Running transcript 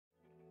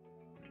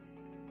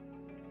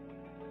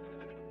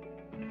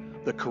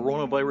The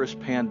coronavirus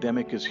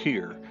pandemic is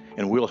here,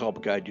 and we'll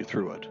help guide you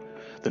through it.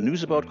 The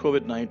news about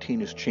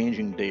COVID-19 is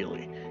changing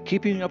daily.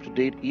 Keeping you up to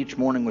date each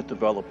morning with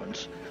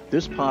developments,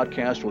 this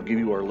podcast will give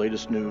you our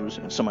latest news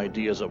and some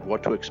ideas of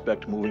what to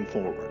expect moving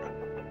forward.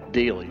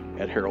 Daily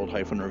at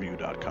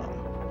herald-review.com.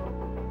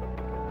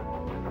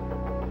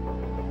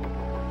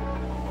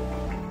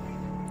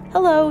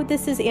 Hello,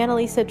 this is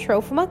Annalisa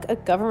Trofimuk, a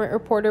government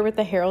reporter with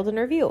the Herald and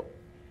Review.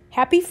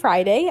 Happy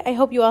Friday. I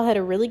hope you all had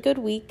a really good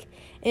week.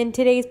 In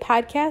today's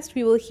podcast,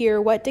 we will hear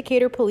what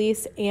Decatur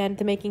Police and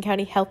the Macon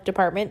County Health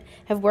Department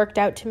have worked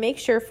out to make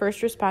sure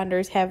first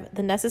responders have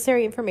the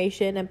necessary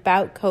information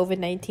about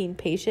COVID-19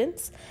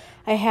 patients.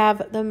 I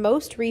have the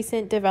most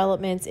recent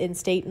developments in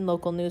state and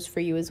local news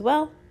for you as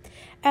well.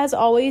 As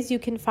always, you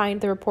can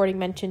find the reporting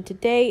mentioned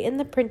today in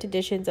the print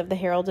editions of the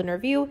Herald and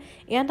Review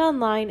and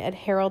online at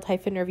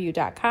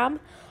herald-review.com.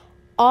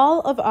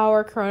 All of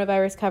our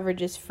coronavirus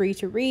coverage is free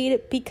to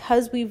read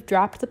because we've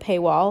dropped the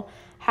paywall.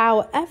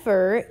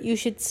 However, you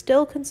should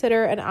still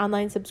consider an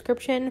online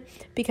subscription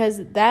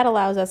because that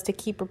allows us to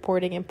keep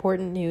reporting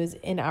important news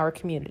in our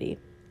community.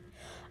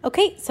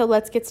 Okay, so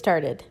let's get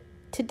started.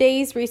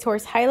 Today's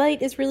resource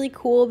highlight is really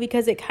cool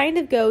because it kind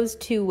of goes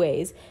two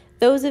ways.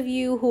 Those of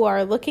you who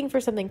are looking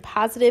for something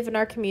positive in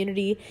our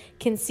community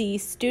can see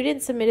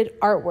student-submitted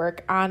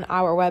artwork on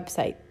our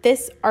website.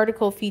 This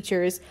article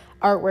features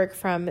artwork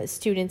from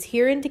students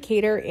here in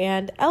Decatur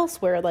and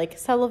elsewhere like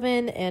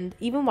Sullivan and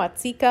even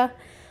Watseka.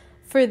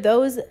 For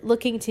those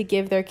looking to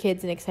give their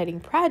kids an exciting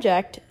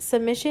project,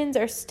 submissions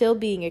are still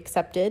being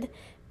accepted.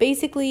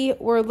 Basically,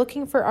 we're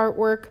looking for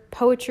artwork,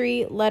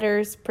 poetry,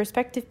 letters,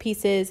 perspective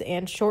pieces,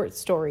 and short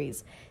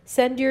stories.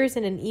 Send yours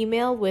in an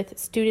email with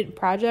student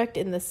project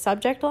in the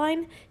subject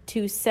line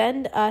to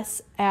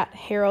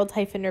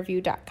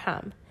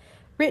sendus@herald-review.com.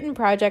 Written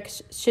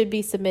projects should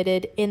be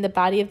submitted in the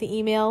body of the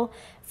email.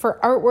 For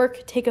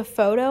artwork, take a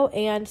photo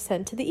and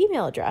send to the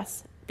email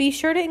address. Be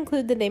sure to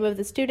include the name of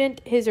the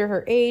student, his or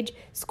her age,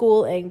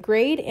 school, and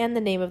grade, and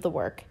the name of the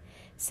work.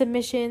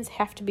 Submissions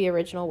have to be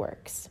original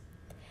works.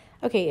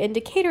 Okay, in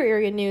Decatur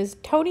area news,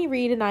 Tony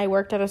Reed and I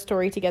worked on a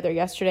story together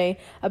yesterday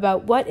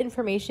about what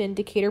information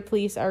Decatur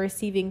police are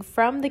receiving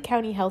from the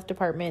county health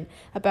department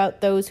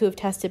about those who have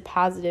tested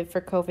positive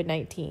for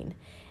COVID-19.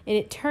 And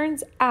it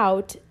turns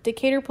out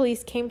Decatur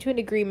police came to an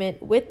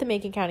agreement with the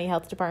Macon County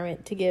Health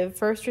Department to give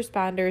first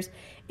responders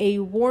a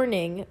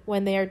warning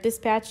when they are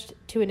dispatched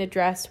to an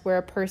address where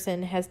a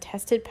person has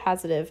tested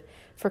positive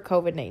for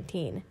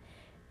COVID-19.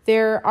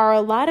 There are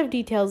a lot of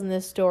details in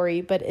this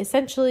story, but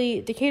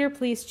essentially, Decatur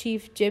Police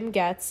Chief Jim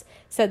Getz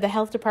said the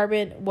health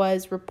department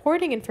was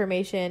reporting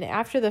information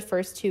after the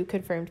first two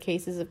confirmed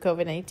cases of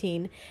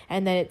COVID-19,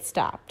 and then it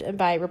stopped. And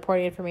by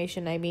reporting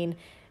information, I mean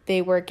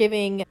they were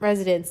giving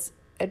residents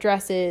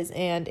addresses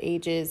and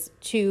ages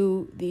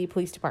to the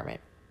police department.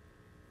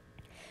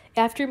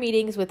 After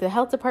meetings with the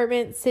health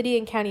department, city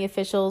and county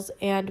officials,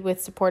 and with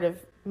support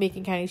of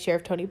Macon County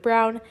Sheriff Tony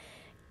Brown,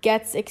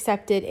 Getz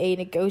accepted a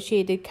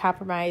negotiated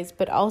compromise,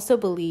 but also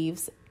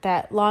believes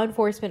that law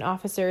enforcement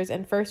officers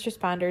and first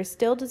responders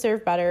still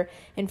deserve better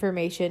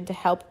information to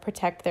help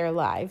protect their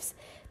lives.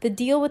 The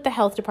deal with the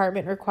health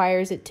department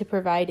requires it to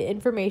provide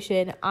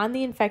information on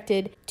the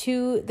infected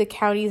to the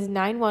county's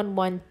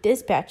 911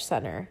 dispatch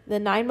center. The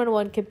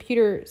 911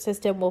 computer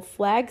system will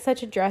flag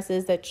such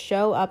addresses that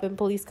show up in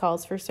police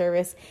calls for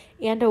service,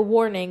 and a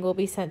warning will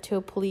be sent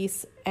to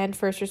police and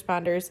first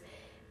responders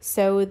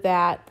so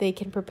that they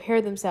can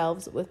prepare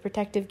themselves with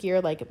protective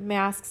gear like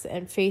masks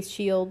and face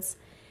shields.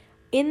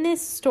 In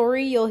this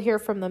story, you'll hear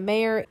from the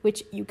mayor,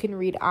 which you can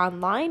read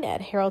online at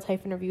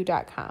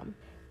herald-review.com.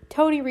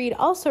 Tony Reed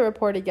also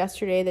reported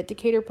yesterday that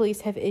Decatur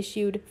police have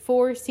issued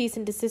 4 cease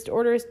and desist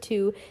orders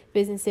to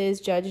businesses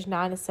judged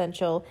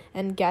non-essential,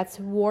 and Getz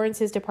warns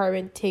his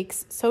department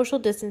takes social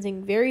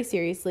distancing very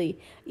seriously,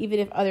 even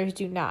if others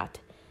do not.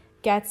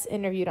 Getz,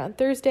 interviewed on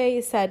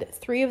Thursday, said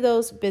 3 of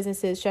those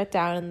businesses shut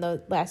down in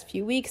the last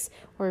few weeks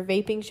were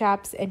vaping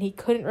shops, and he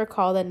couldn't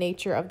recall the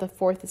nature of the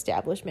 4th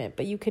establishment,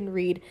 but you can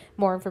read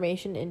more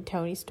information in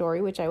Tony's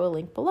story, which I will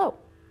link below.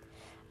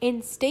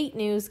 In state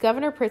news,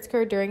 Governor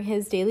Pritzker, during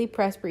his daily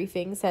press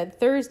briefing, said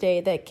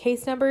Thursday that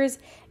case numbers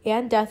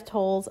and death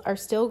tolls are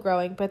still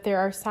growing, but there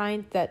are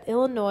signs that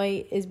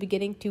Illinois is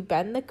beginning to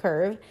bend the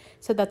curve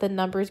so that the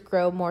numbers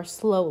grow more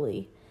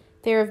slowly.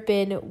 There have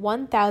been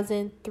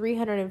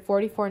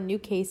 1,344 new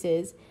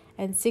cases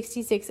and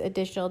 66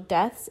 additional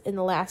deaths in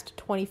the last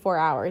 24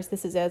 hours.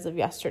 This is as of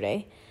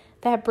yesterday.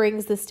 That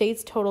brings the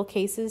state's total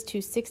cases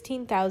to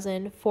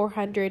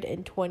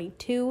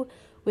 16,422,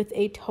 with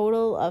a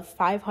total of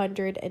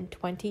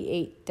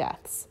 528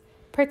 deaths.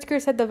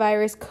 Pritzker said the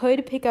virus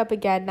could pick up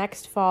again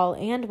next fall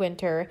and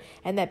winter,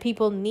 and that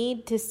people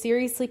need to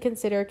seriously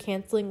consider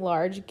canceling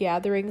large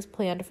gatherings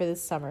planned for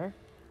this summer.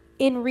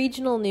 In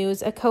regional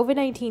news, a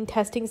COVID-19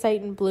 testing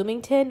site in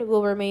Bloomington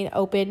will remain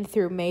open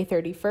through May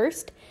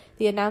 31st.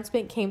 The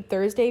announcement came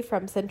Thursday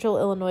from Central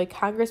Illinois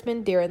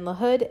Congressman Darren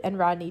LaHood and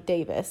Rodney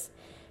Davis.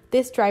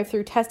 This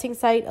drive-through testing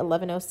site,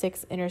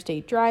 1106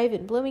 Interstate Drive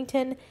in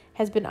Bloomington,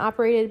 has been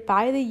operated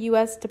by the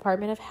U.S.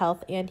 Department of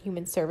Health and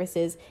Human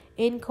Services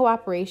in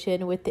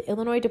cooperation with the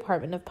Illinois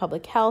Department of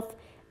Public Health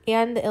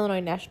and the Illinois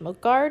National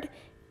Guard,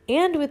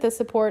 and with the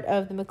support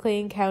of the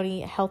McLean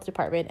County Health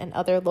Department and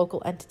other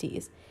local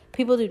entities.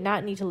 People do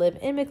not need to live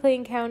in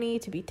McLean County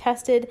to be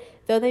tested,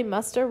 though they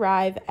must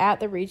arrive at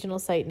the regional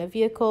site in a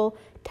vehicle.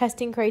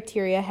 Testing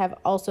criteria have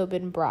also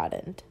been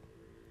broadened.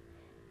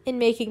 In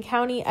Macon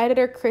County,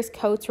 editor Chris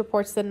Coates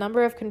reports the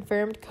number of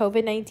confirmed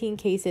COVID-19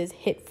 cases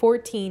hit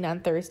 14 on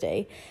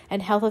Thursday,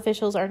 and health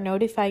officials are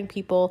notifying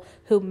people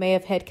who may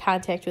have had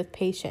contact with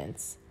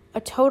patients.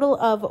 A total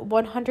of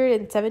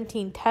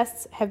 117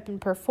 tests have been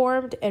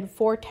performed and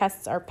 4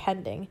 tests are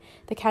pending,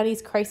 the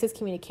county's crisis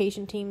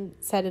communication team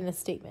said in a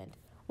statement.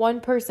 1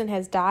 person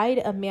has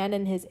died, a man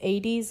in his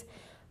 80s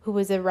who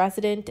was a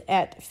resident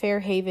at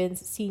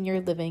Fairhaven's Senior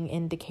Living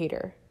in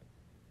Decatur.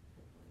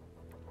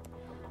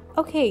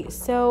 Okay,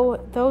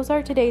 so those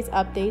are today's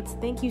updates.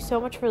 Thank you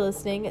so much for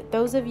listening.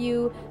 Those of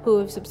you who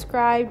have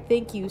subscribed,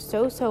 thank you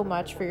so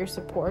much for your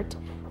support,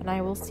 and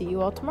I will see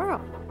you all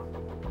tomorrow.